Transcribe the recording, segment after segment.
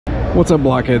What's up,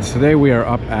 Blockheads? Today we are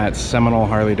up at Seminole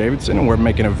Harley-Davidson and we're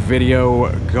making a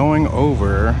video going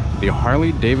over the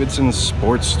Harley-Davidson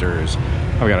Sportsters.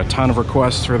 I've got a ton of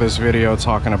requests for this video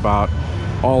talking about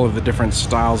all of the different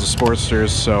styles of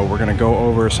Sportsters, so we're going to go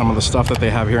over some of the stuff that they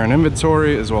have here in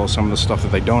inventory as well as some of the stuff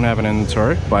that they don't have in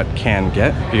inventory but can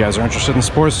get. If you guys are interested in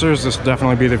Sportsters, this will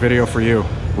definitely be the video for you.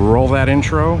 Roll that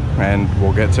intro and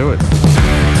we'll get to it.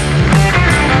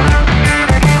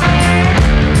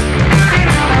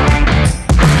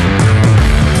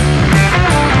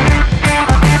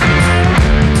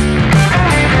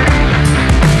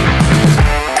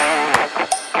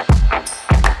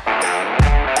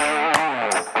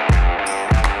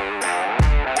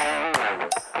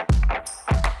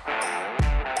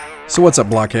 So what's up,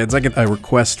 Blockheads? I get a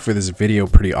request for this video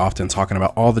pretty often talking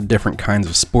about all the different kinds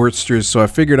of Sportsters, so I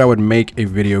figured I would make a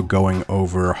video going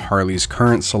over Harley's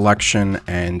current selection,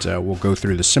 and we'll go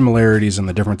through the similarities and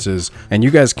the differences, and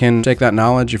you guys can take that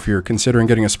knowledge if you're considering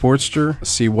getting a Sportster,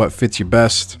 see what fits you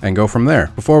best, and go from there.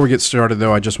 Before we get started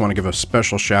though, I just want to give a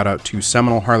special shout out to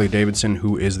Seminole Harley-Davidson,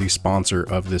 who is the sponsor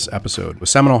of this episode.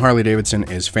 Seminole Harley-Davidson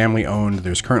is family owned.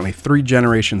 There's currently 3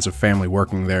 generations of family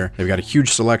working there. They've got a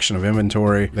huge selection of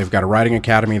inventory. They've got a riding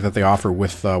academy that they offer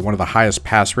with one of the highest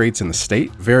pass rates in the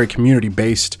state. Very community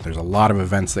based. There's a lot of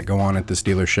events that go on at this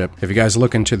dealership. If you guys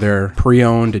look into their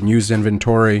pre-owned and used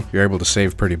inventory, you're able to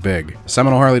save pretty big.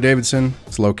 Seminole Harley-Davidson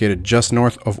is located just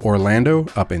north of Orlando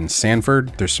up in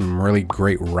Sanford. There's some really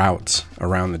great routes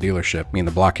around the dealership. Me and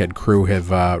the Blockhead crew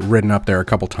have ridden up there a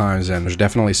couple times, and there's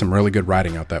definitely some really good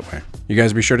riding out that way. You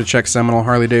guys be sure to check Seminole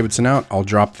Harley-Davidson out. I'll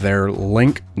drop their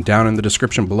link down in the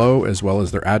description below, as well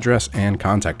as their address and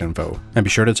contact info. And be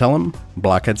sure to tell them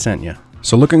Blockhead sent you.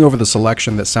 So looking over the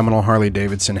selection that Seminole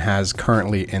Harley-Davidson has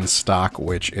currently in stock,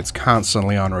 which it's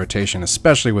constantly on rotation,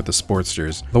 especially with the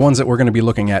Sportsters. The ones that we're going to be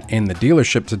looking at in the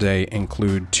dealership today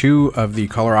include 2 of the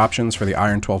color options for the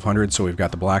Iron 1200. So we've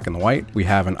got the black and the white. We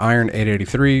have an Iron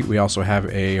 883. We also have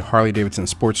a Harley-Davidson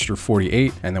Sportster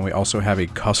 48. And then we also have a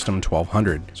custom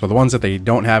 1200. So the ones that they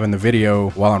don't have in the video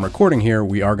while I'm recording here,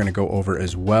 we are going to go over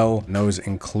as well. And those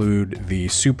include the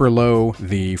Super Low,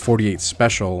 the 48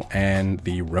 Special, and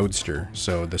the Roadster.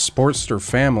 So the Sportster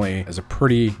family is a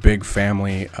pretty big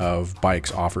family of bikes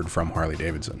offered from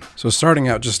Harley-Davidson. So starting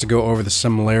out, just to go over the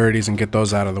similarities and get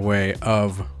those out of the way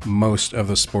of most of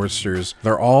the Sportsters,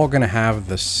 they're all going to have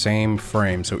the same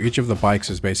frame. So each of the bikes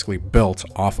is basically built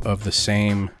off of the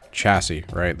same chassis,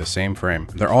 right? The same frame.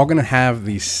 They're all going to have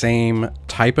the same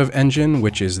type of engine,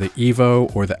 which is the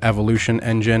Evo or the Evolution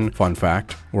engine. Fun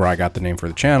fact, where I got the name for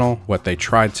the channel, what they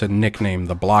tried to nickname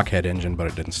the Blockhead engine, but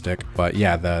it didn't stick. But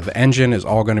yeah, the engine is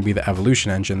all going to be the Evolution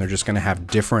engine. They're just going to have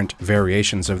different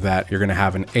variations of that. You're going to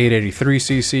have an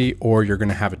 883cc or you're going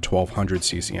to have a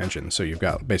 1200cc engine. So you've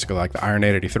got basically like the Iron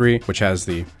 883, which has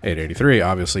the 883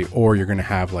 obviously, or you're going to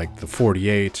have like the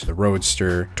 48, the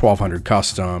Roadster, 1200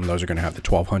 Custom. Those are going to have the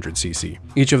 1200cc.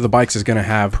 Each of the bikes is going to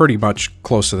have pretty much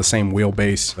close to the same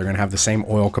wheelbase. They're going to have the same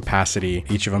oil capacity.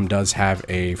 Each of them does have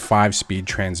a 5-speed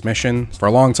transmission. For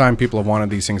a long time, people have wanted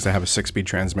these things to have a 6-speed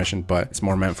transmission, but it's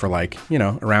more meant for, like, you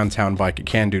know, around town bike. It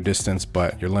can do distance,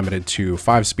 but you're limited to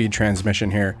 5-speed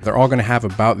transmission here. They're all going to have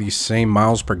about the same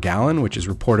miles per gallon, which is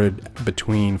reported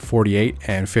between 48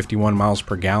 and 51 miles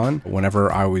per gallon.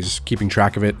 Whenever I was keeping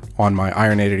track of it on my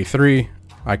Iron 883,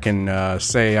 I can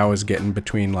say I was getting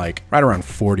between like right around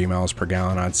 40 miles per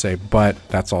gallon, I'd say, but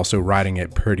that's also riding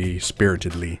it pretty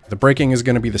spiritedly. The braking is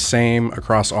going to be the same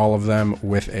across all of them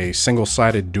with a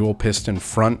single-sided dual piston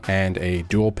front and a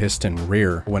dual piston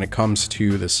rear. When it comes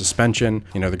to the suspension,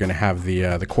 you know, they're going to have the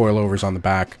coilovers on the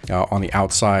back, on the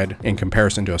outside, in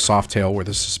comparison to a Softail where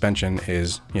the suspension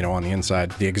is, you know, on the inside.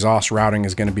 The exhaust routing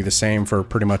is going to be the same for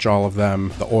pretty much all of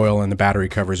them. The oil and the battery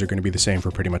covers are going to be the same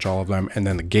for pretty much all of them, and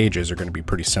then the gauges are going to be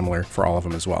pretty similar for all of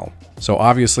them as well. So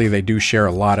obviously they do share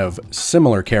a lot of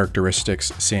similar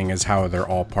characteristics, seeing as how they're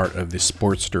all part of the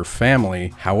Sportster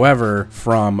family. However,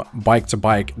 from bike to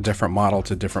bike, different model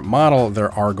to different model,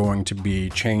 there are going to be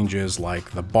changes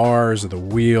like the bars, the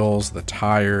wheels, the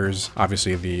tires,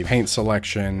 obviously the paint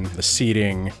selection, the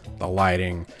seating, the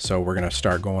lighting. So we're going to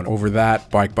start going over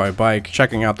that bike by bike,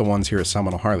 checking out the ones here at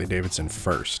Seminole Harley-Davidson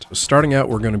first. Starting out,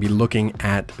 we're going to be looking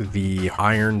at the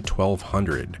Iron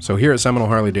 1200. So here at Seminole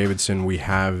Harley-Davidson, we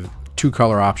have two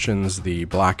color options, the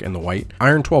black and the white.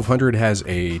 Iron 1200 has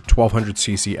a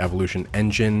 1200cc Evolution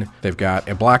engine. They've got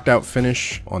a blacked out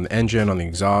finish on the engine, on the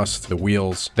exhaust, the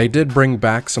wheels. They did bring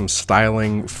back some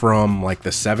styling from like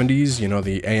the 70s, you know,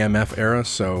 the AMF era.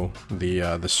 So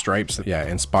the stripes, yeah,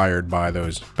 inspired by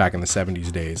those back in the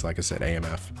 70s days, like I said,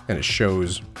 AMF. And it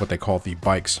shows what they call the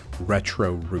bike's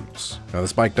retro roots. Now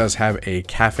this bike does have a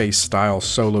cafe style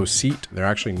solo seat. They're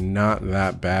actually not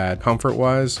that bad comfort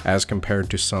wise as compared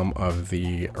to some of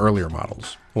the earlier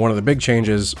models. One of the big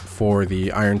changes for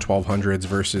the Iron 1200s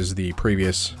versus the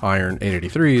previous Iron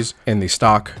 883s in the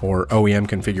stock or OEM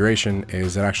configuration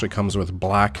is it actually comes with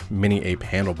black mini ape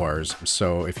handlebars.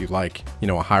 So if you like, you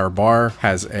know, a higher bar,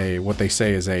 has a, what they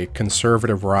say is a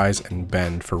conservative rise and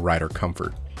bend for rider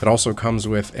comfort. It also comes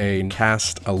with a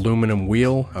cast aluminum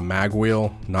wheel, a mag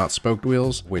wheel, not spoked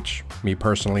wheels, which me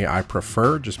personally, I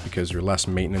prefer just because you're less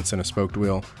maintenance in a spoked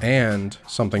wheel. And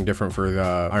something different for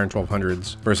the Iron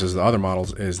 1200s versus the other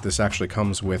models is this actually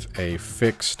comes with a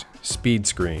fixed speed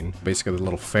screen, basically the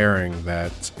little fairing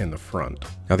that's in the front.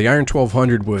 Now the Iron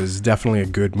 1200 was definitely a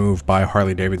good move by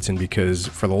Harley-Davidson because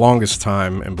for the longest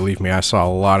time, and believe me, I saw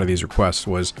a lot of these requests,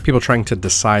 was people trying to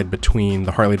decide between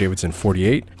the Harley-Davidson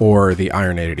 48 or the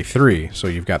Iron 883. So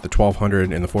you've got the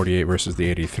 1200 and the 48 versus the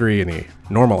 83 and the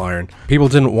normal Iron. People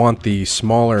didn't want the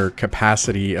smaller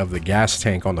capacity of the gas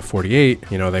tank on the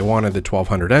 48. You know, they wanted the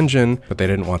 1200 engine, but they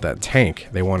didn't want that tank.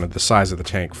 They wanted the size of the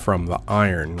tank from the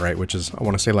Iron, right? Which is, I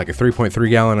want to say like a 3.3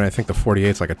 gallon, and I think the 48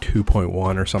 is like a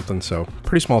 2.1 or something. So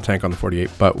pretty small tank on the 48,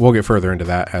 but we'll get further into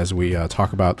that as we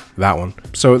talk about that one.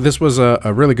 So this was a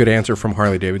really good answer from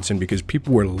Harley-Davidson because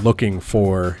people were looking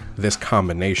for this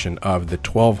combination of the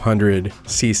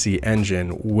 1200cc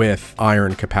engine with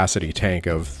Iron capacity tank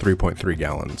of 3.3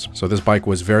 gallons. So this bike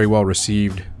was very well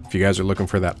received. If you guys are looking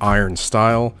for that Iron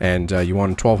style and you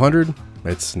want a 1200,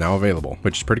 it's now available,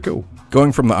 which is pretty cool.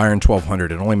 Going from the Iron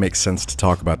 1200, it only makes sense to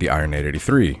talk about the Iron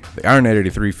 883. The Iron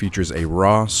 883 features a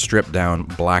raw, stripped down,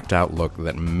 blacked out look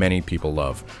that many people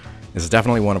love. It's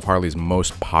definitely one of Harley's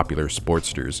most popular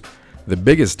Sportsters. The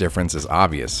biggest difference is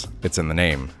obvious. It's in the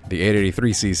name, the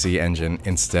 883cc engine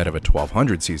instead of a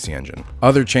 1200cc engine.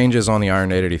 Other changes on the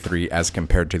Iron 883 as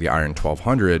compared to the Iron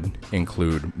 1200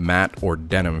 include matte or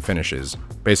denim finishes,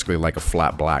 basically like a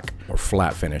flat black or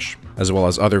flat finish, as well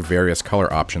as other various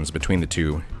color options between the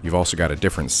two. You've also got a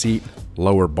different seat,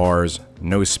 lower bars,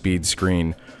 no speed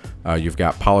screen. You've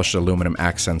got polished aluminum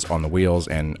accents on the wheels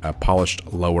and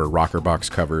polished lower rocker box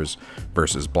covers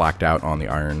versus blacked out on the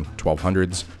Iron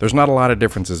 1200s. There's not a lot of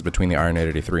differences between the Iron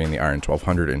 883 and the Iron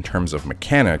 1200 in terms of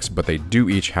mechanics, but they do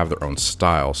each have their own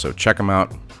style. So check them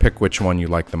out, pick which one you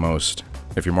like the most.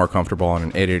 If you're more comfortable on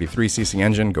an 883cc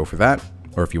engine, go for that.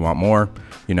 Or if you want more,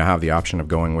 you now have the option of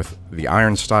going with the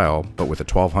Iron style, but with a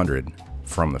 1200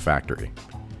 from the factory.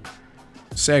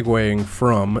 Segueing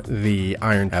from the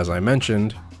Iron, as I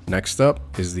mentioned, next up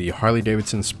is the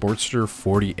Harley-Davidson Sportster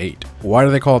 48. Why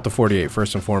do they call it the 48?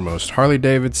 First and foremost,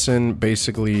 Harley-Davidson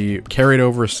basically carried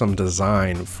over some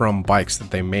design from bikes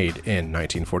that they made in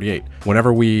 1948.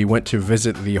 Whenever we went to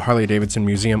visit the Harley-Davidson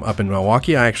Museum up in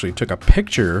Milwaukee, I actually took a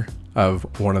picture of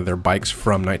one of their bikes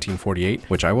from 1948,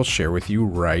 which I will share with you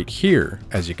right here.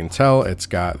 As you can tell, it's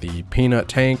got the peanut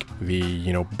tank, the,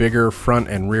 you know, bigger front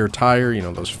and rear tire, you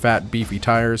know, those fat beefy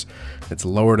tires. It's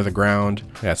lower to the ground.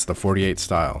 That's the 48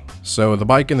 style. So the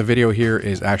bike in the video here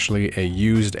is actually a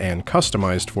used and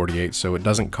customized 48, so it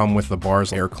doesn't come with the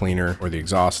bars, air cleaner, or the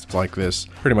exhaust like this.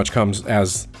 Pretty much comes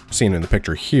as seen in the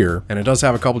picture here. And it does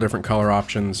have a couple different color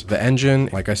options. The engine,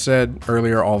 like I said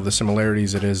earlier, all of the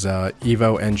similarities, it is a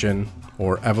Evo engine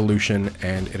or Evolution,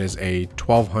 and it is a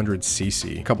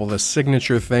 1200cc. A couple of the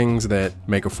signature things that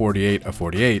make a 48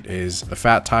 is the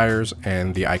fat tires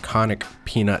and the iconic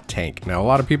peanut tank. Now, a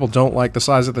lot of people don't like the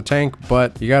size of the tank,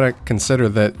 but you gotta consider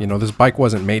that, you know, this bike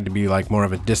wasn't made to be like more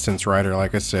of a distance rider.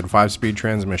 Like I said, 5-speed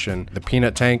transmission. The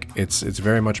peanut tank, it's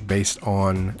very much based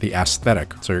on the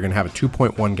aesthetic. So you're gonna have a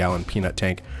 2.1 gallon peanut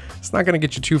tank. It's not going to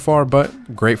get you too far,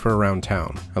 but great for around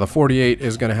town. Now the 48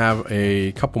 is going to have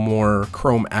a couple more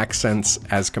chrome accents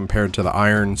as compared to the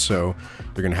Iron. So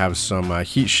you're going to have some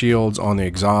heat shields on the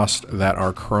exhaust that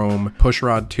are chrome.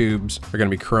 Pushrod tubes are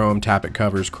going to be chrome. Tappet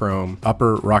covers chrome.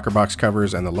 Upper rocker box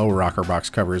covers and the lower rocker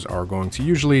box covers are going to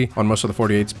usually on most of the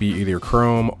 48s be either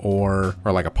chrome or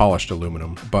like a polished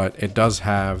aluminum. But it does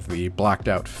have the blacked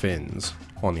out fins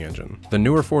on the engine. The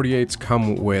newer 48s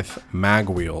come with mag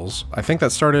wheels. I think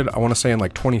that started, I want to say, in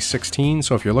like 2016.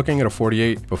 So if you're looking at a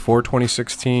 48 before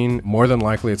 2016, more than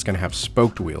likely it's going to have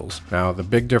spoked wheels. Now, the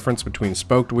big difference between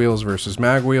spoked wheels versus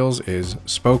mag wheels is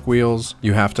spoke wheels,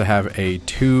 you have to have a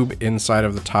tube inside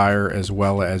of the tire as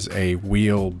well as a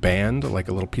wheel band, like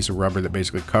a little piece of rubber that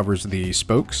basically covers the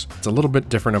spokes. It's a little bit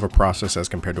different of a process as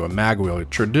compared to a mag wheel.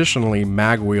 Traditionally,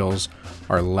 mag wheels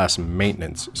are less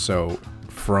maintenance. So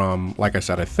from, like I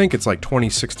said, I think it's like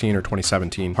 2016 or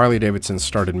 2017, Harley-Davidson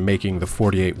started making the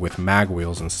 48 with mag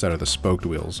wheels instead of the spoked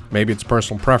wheels. Maybe it's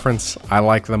personal preference. I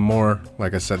like them more.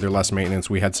 Like I said, they're less maintenance.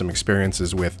 We had some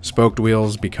experiences with spoked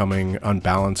wheels becoming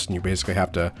unbalanced, and you basically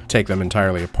have to take them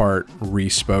entirely apart,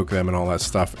 re-spoke them and all that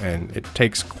stuff, and it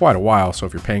takes quite a while. So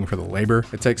if you're paying for the labor,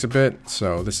 it takes a bit.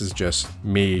 So this is just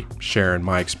me sharing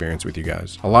my experience with you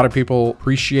guys. A lot of people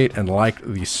appreciate and like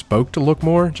the spoked look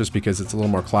more just because it's a little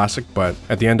more classic, but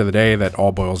at the end of the day, that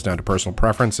all boils down to personal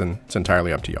preference, and it's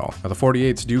entirely up to y'all. Now, the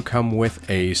 48s do come with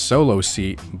a solo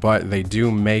seat, but they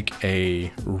do make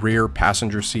a rear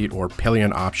passenger seat or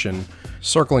pillion option.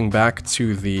 Circling back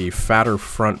to the fatter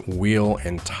front wheel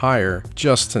and tire,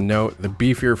 just to note, the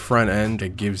beefier front end,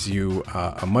 it gives you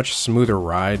a much smoother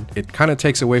ride. It kind of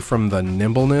takes away from the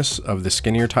nimbleness of the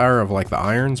skinnier tire of like the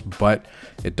Irons, but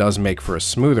it does make for a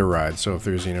smoother ride. So if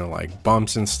there's, you know, like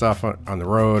bumps and stuff on the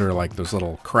road, or like those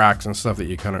little cracks and stuff that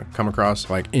you kind of come across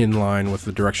like in line with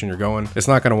the direction you're going, it's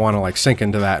not going to want to like sink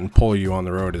into that and pull you on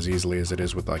the road as easily as it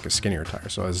is with like a skinnier tire.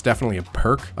 So it's definitely a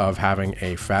perk of having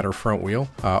a fatter front wheel.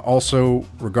 Also,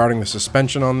 regarding the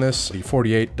suspension on this, the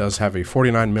 48 does have a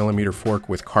 49mm fork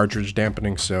with cartridge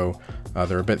dampening, so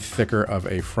they're a bit thicker of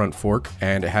a front fork,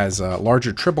 and it has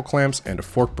larger triple clamps and a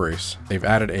fork brace. They've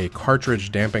added a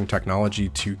cartridge damping technology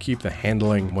to keep the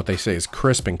handling, what they say is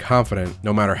crisp and confident,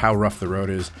 no matter how rough the road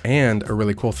is. And a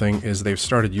really cool thing is they've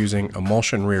started using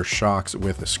emulsion rear shocks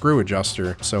with a screw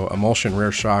adjuster. So emulsion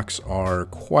rear shocks are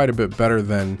quite a bit better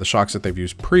than the shocks that they've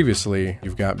used previously.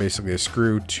 You've got basically a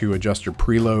screw to adjust your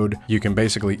preload. You can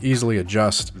basically easily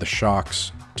adjust the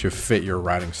shocks to fit your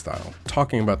riding style.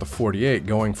 Talking about the 48,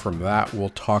 going from that, we'll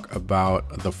talk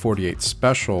about the 48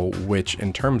 Special, which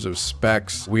in terms of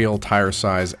specs, wheel, tire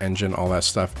size, engine, all that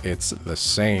stuff, it's the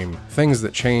same. Things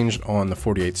that changed on the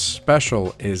 48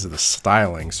 Special is the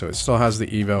styling. So it still has the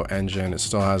Evo engine, it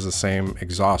still has the same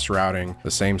exhaust routing,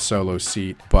 the same solo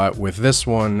seat, but with this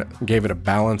one, gave it a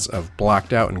balance of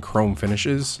blacked out and chrome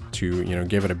finishes to, you know,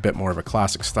 give it a bit more of a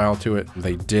classic style to it.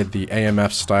 They did the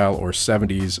AMF style or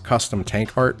 70s custom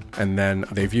tank art, and then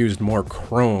they've used more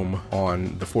chrome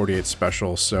on the 48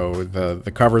 Special, so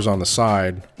the covers on the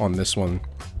side on this one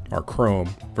are chrome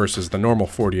versus the normal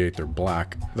 48, they're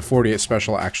black. The 48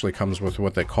 Special actually comes with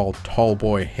what they call tall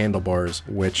boy handlebars,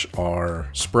 which are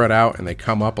spread out and they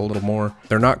come up a little more.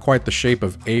 They're not quite the shape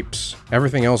of apes.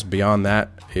 Everything else beyond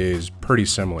that is pretty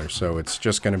similar, so it's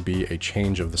just going to be a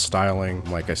change of the styling,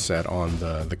 like I said, on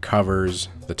the covers,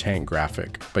 the tank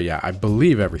graphic. But yeah, I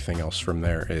believe everything else from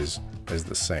there is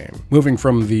the same. Moving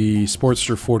from the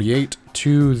Sportster 48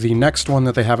 to the next one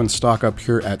that they have in stock up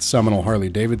here at Seminole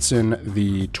Harley-Davidson,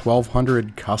 the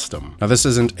 1200 Custom. Now this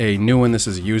isn't a new one, this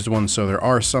is a used one, so there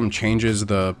are some changes.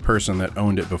 The person that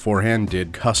owned it beforehand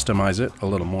did customize it a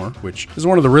little more, which is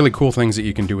one of the really cool things that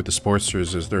you can do with the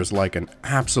Sportsters. Is there's like an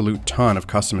absolute ton of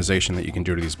customization that you can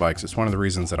do to these bikes. It's one of the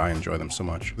reasons that I enjoy them so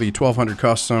much. The 1200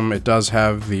 Custom, it does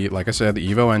have the, like I said, the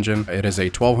Evo engine. It is a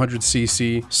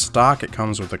 1200cc stock. It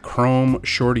comes with a chrome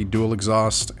shorty dual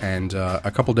exhaust and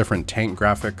a couple different tank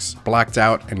graphics, blacked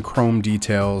out and chrome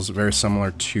details, very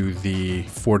similar to the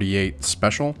 48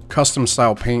 Special. Custom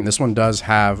style paint, this one does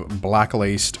have black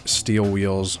laced steel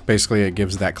wheels. Basically it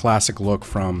gives that classic look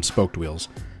from spoked wheels.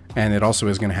 And it also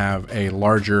is going to have a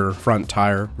larger front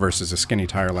tire versus a skinny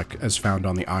tire like as found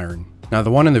on the Iron. Now the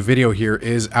one in the video here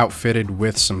is outfitted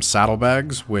with some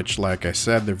saddlebags, which like I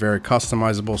said, they're very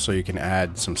customizable, so you can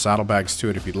add some saddlebags to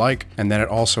it if you'd like. And then it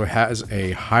also has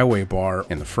a highway bar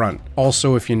in the front.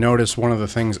 Also, if you notice, one of the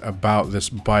things about this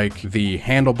bike, the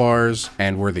handlebars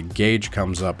and where the gauge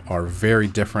comes up are very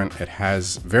different. It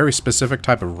has very specific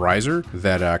type of riser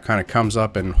that kind of comes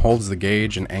up and holds the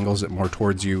gauge and angles it more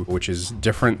towards you, which is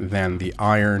different than the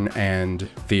Iron and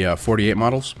the 48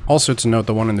 models. Also to note,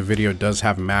 the one in the video does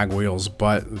have mag wheels,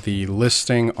 but the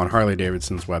listing on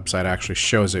Harley-Davidson's website actually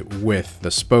shows it with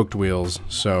the spoked wheels.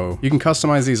 So you can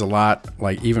customize these a lot,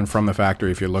 like even from the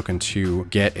factory if you're looking to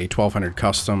get a 1200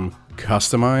 Custom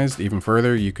customized even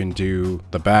further. You can do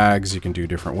the bags, you can do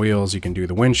different wheels, you can do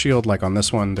the windshield. Like on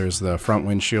this one, there's the front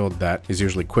windshield that is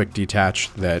usually quick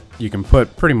detach that you can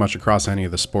put pretty much across any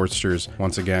of the Sportsters.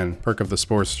 Once again, perk of the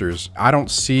Sportsters. I don't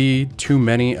see too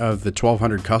many of the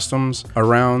 1200 customs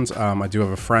around. I do have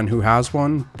a friend who has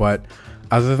one, but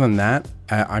other than that,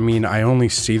 I mean, I only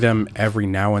see them every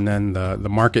now and then. The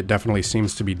market definitely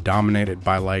seems to be dominated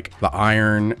by like the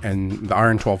Iron, and the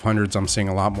Iron 1200s I'm seeing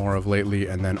a lot more of lately,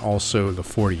 and then also the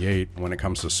 48 when it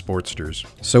comes to Sportsters.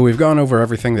 So we've gone over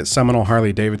everything that Seminole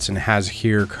Harley-Davidson has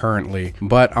here currently,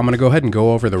 but I'm gonna go ahead and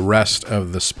go over the rest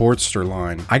of the Sportster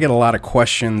line. I get a lot of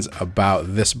questions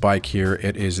about this bike here.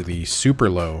 It is the Super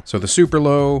Low. So the Super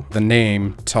Low, the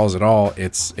name tells it all.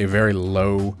 It's a very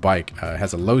low bike. It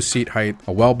has a low seat height,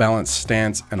 a well-balanced stance,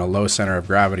 and a low center of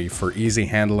gravity for easy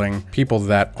handling. People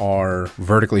that are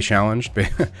vertically challenged,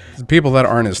 people that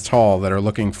aren't as tall, that are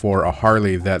looking for a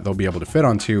Harley that they'll be able to fit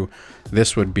onto,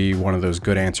 this would be one of those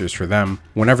good answers for them.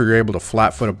 Whenever you're able to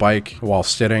flat foot a bike while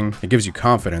sitting, it gives you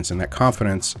confidence, and that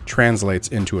confidence translates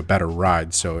into a better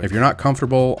ride. So if you're not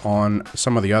comfortable on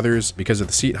some of the others because of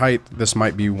the seat height, this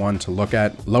might be one to look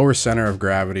at. Lower center of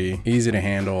gravity, easy to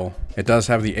handle. It does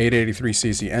have the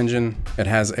 883cc engine. It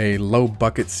has a low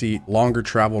bucket seat, longer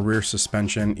travel rear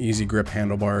suspension, easy grip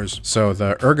handlebars. So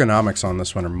the ergonomics on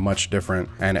this one are much different,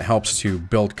 and it helps to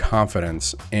build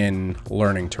confidence in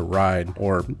learning to ride,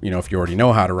 or, you know, if you already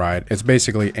know how to ride, it's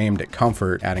basically aimed at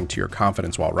comfort, adding to your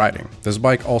confidence while riding. This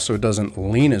bike also doesn't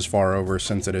lean as far over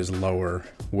since it is lower,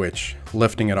 which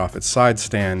lifting it off its side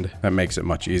stand, that makes it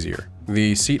much easier.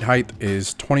 The seat height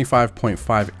is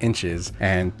 25.5 inches,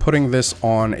 and putting this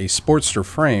on a Sportster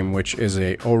frame, which is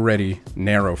a already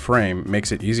narrow frame,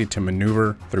 makes it easy to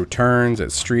maneuver through turns,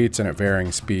 at streets, and at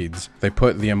varying speeds. They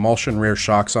put the emulsion rear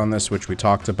shocks on this, which we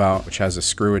talked about, which has a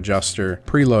screw adjuster,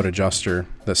 preload adjuster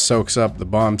that soaks up the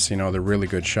bumps. You know, they're really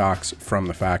good shocks from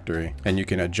the factory, and you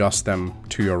can adjust them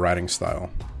to your riding style.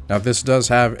 Now this does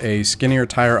have a skinnier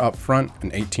tire up front,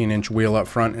 an 18-inch wheel up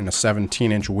front, and a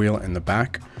 17-inch wheel in the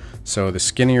back. So the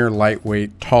skinnier,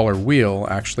 lightweight, taller wheel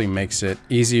actually makes it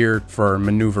easier for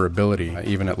maneuverability,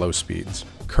 even at low speeds.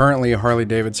 Currently,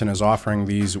 Harley-Davidson is offering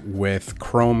these with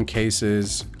chrome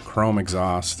cases, chrome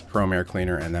exhaust, chrome air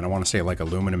cleaner, and then I want to say like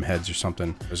aluminum heads or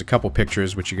something. There's a couple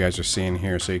pictures which you guys are seeing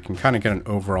here, so you can kind of get an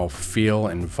overall feel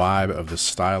and vibe of the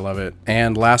style of it.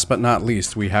 And last but not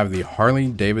least, we have the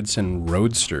Harley-Davidson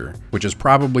Roadster, which is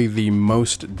probably the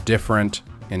most different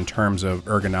in terms of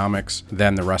ergonomics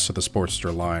than the rest of the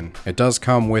Sportster line. It does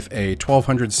come with a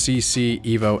 1200cc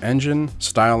Evo engine.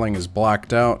 Styling is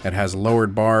blacked out. It has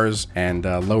lowered bars and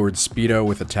lowered speedo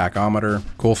with a tachometer.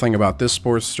 Cool thing about this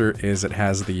Sportster is it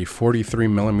has the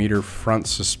 43mm front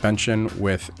suspension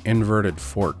with inverted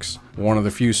forks. One of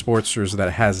the few Sportsters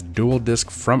that has dual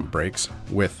disc front brakes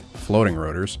with floating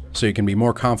rotors, so you can be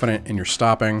more confident in your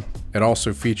stopping. It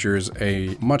also features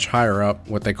a much higher up,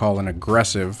 what they call an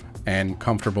aggressive and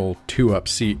comfortable 2-up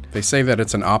seat. They say that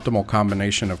it's an optimal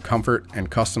combination of comfort and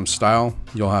custom style.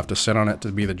 You'll have to sit on it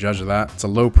to be the judge of that. It's a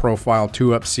low profile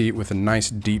 2-up seat with a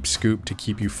nice deep scoop to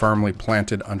keep you firmly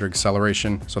planted under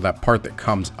acceleration. So that part that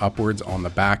comes upwards on the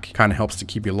back kind of helps to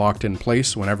keep you locked in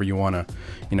place whenever you want to,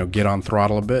 you know, get on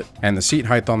throttle a bit. And the seat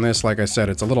height on this, like I said,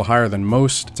 it's a little higher than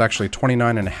most. It's actually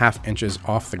 29.5 inches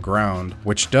off the ground,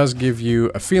 which does give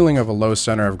you a feeling of a low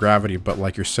center of gravity, but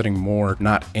like you're sitting more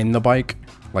not in the bike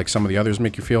like some of the others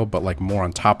make you feel, but like more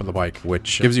on top of the bike,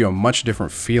 which gives you a much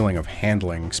different feeling of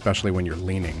handling, especially when you're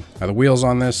leaning. Now the wheels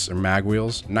on this are mag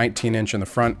wheels, 19-inch in the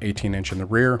front, 18-inch in the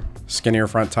rear, skinnier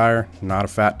front tire, not a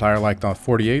fat tire like the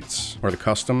 48s or the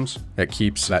customs. It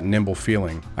keeps that nimble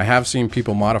feeling. I have seen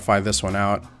people modify this one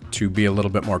out to be a little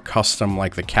bit more custom,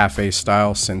 like the cafe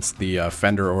style, since the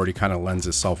fender already kind of lends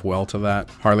itself well to that.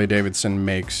 Harley-Davidson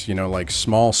makes, you know, like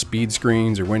small speed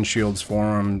screens or windshields for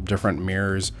them, different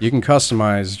mirrors. You can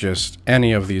customize just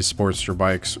any of these Sportster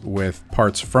bikes with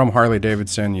parts from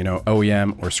Harley-Davidson, you know,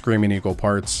 OEM or Screaming Eagle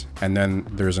parts. And then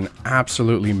there's an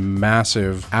absolutely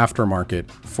massive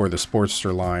aftermarket for the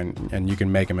Sportster line, and you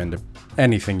can make them into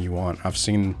anything you want. I've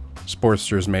seen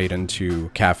Sportsters made into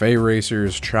cafe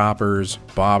racers, choppers,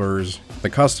 bobbers. The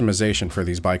customization for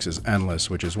these bikes is endless,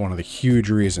 which is one of the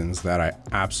huge reasons that I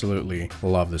absolutely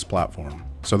love this platform.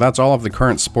 So that's all of the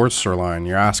current Sportster line.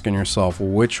 You're asking yourself,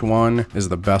 which one is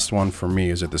the best one for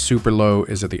me? Is it the Super Low?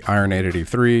 Is it the Iron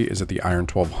 883? Is it the Iron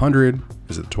 1200?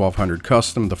 Is it the 1200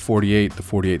 Custom, the 48, the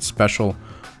 48 Special,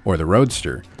 or the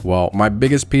Roadster? Well, my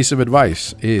biggest piece of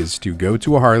advice is to go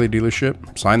to a Harley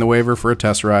dealership, sign the waiver for a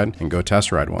test ride, and go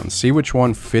test ride one. See which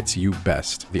one fits you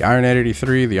best. The Iron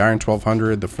 883, the Iron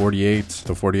 1200, the 48,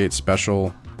 the 48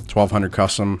 Special, 1200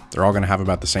 Custom, they're all going to have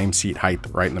about the same seat height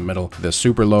right in the middle. The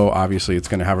super low, obviously it's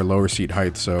going to have a lower seat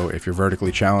height, so if you're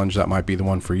vertically challenged, that might be the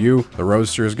one for you. The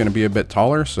Roadster is going to be a bit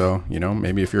taller, so you know,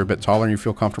 maybe if you're a bit taller and you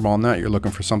feel comfortable on that, you're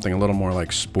looking for something a little more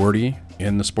like sporty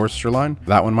in the Sportster line,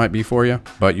 that one might be for you.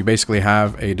 But you basically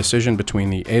have a decision between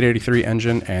the 883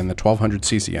 engine and the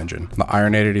 1200cc engine. The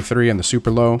Iron 883 and the super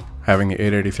low having the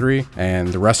 883, and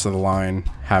the rest of the line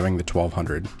having the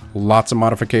 1200. Lots of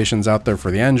modifications out there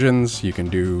for the engines. You can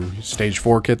do stage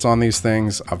 4 kits on these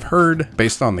things. I've heard,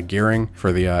 based on the gearing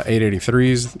for the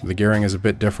 883s, the gearing is a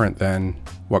bit different than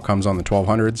what comes on the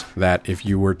 1200s, that if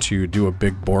you were to do a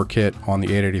big bore kit on the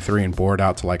 883 and bore it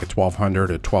out to like a 1200,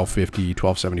 a 1250,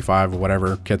 1275, or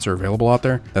whatever kits are available out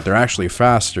there, that they're actually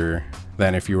faster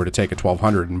than if you were to take a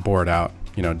 1200 and bore it out,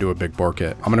 you know, do a big bore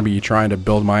kit. I'm going to be trying to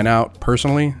build mine out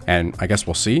personally, and I guess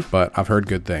we'll see, but I've heard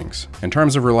good things. In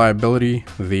terms of reliability,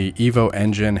 the Evo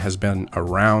engine has been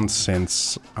around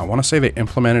since, I want to say they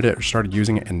implemented it or started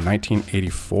using it in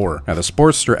 1984. Now the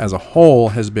Sportster as a whole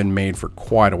has been made for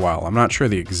quite a while. I'm not sure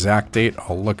the exact date,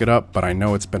 I'll look it up, but I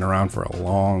know it's been around for a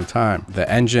long time. The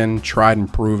engine, tried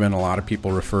and proven, a lot of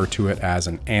people refer to it as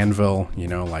an anvil, you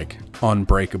know, like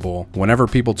unbreakable. Whenever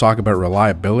people talk about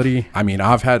reliability, I mean,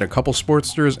 I've had a couple Sportsters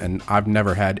and I've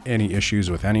never had any issues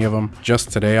with any of them.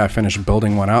 Just today I finished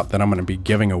building one out that I'm going to be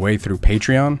giving away through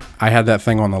Patreon. I had that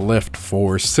thing on the lift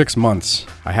for 6 months.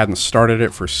 I hadn't started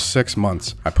it for 6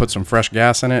 months. I put some fresh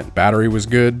gas in it, battery was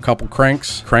good, couple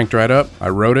cranks, cranked right up, I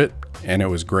rode it, and it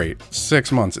was great.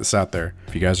 6 months it sat there.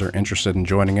 If you guys are interested in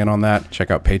joining in on that, check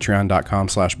out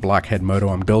patreon.com/Blockhead Moto.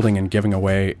 I'm building and giving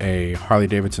away a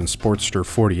Harley-Davidson Sportster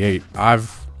 48.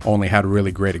 I've only had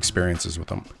really great experiences with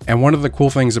them. And one of the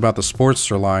cool things about the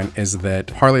Sportster line is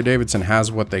that Harley-Davidson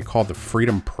has what they call the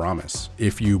Freedom Promise.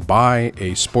 If you buy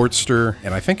a Sportster,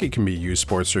 and I think it can be used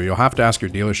Sportster, you'll have to ask your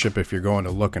dealership if you're going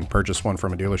to look and purchase one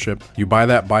from a dealership. You buy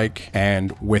that bike,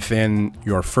 and within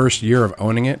your first year of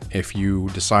owning it, if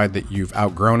you decide that you've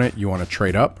outgrown it, you want to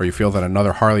trade up, or you feel that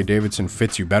another Harley-Davidson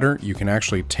fits you better, you can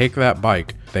actually take that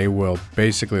bike. They will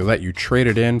basically let you trade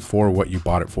it in for what you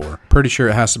bought it for. Pretty sure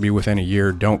it has to be within a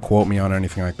year. Don't quote me on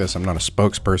anything like this. I'm not a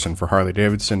spokesperson for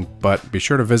Harley-Davidson, but be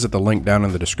sure to visit the link down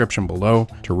in the description below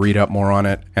to read up more on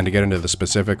it and to get into the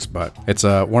specifics. But it's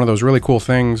one of those really cool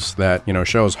things that, you know,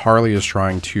 shows Harley is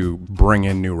trying to bring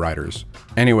in new riders.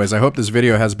 Anyways, I hope this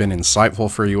video has been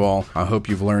insightful for you all. I hope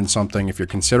you've learned something. If you're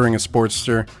considering a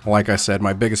Sportster, like I said,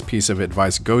 my biggest piece of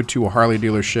advice, go to a Harley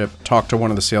dealership, talk to one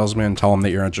of the salesmen, tell them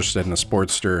that you're interested in a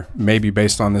Sportster. Maybe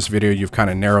based on this video, you've kind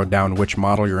of narrowed down which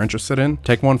model you're interested in.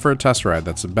 Take one for a test ride.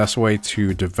 That's the best way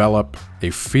to develop a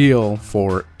feel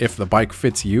for if the bike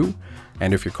fits you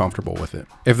and if you're comfortable with it.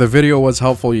 If the video was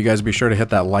helpful, you guys be sure to hit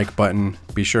that like button.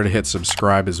 Be sure to hit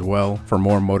subscribe as well for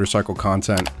more motorcycle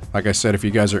content. Like I said, if you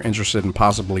guys are interested in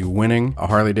possibly winning a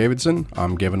Harley-Davidson,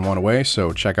 I'm giving one away,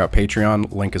 so check out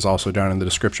Patreon. Link is also down in the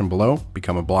description below.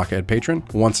 Become a Blockhead patron.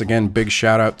 Once again, big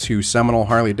shout out to Seminole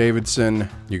Harley-Davidson.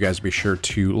 You guys be sure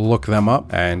to look them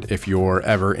up, and if you're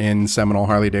ever in Seminole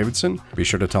Harley-Davidson, be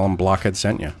sure to tell them Blockhead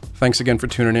sent you. Thanks again for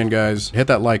tuning in, guys. Hit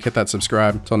that like, hit that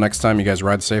subscribe. Until next time, you guys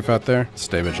ride safe out there.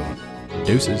 Stay vigilant.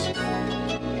 Deuces.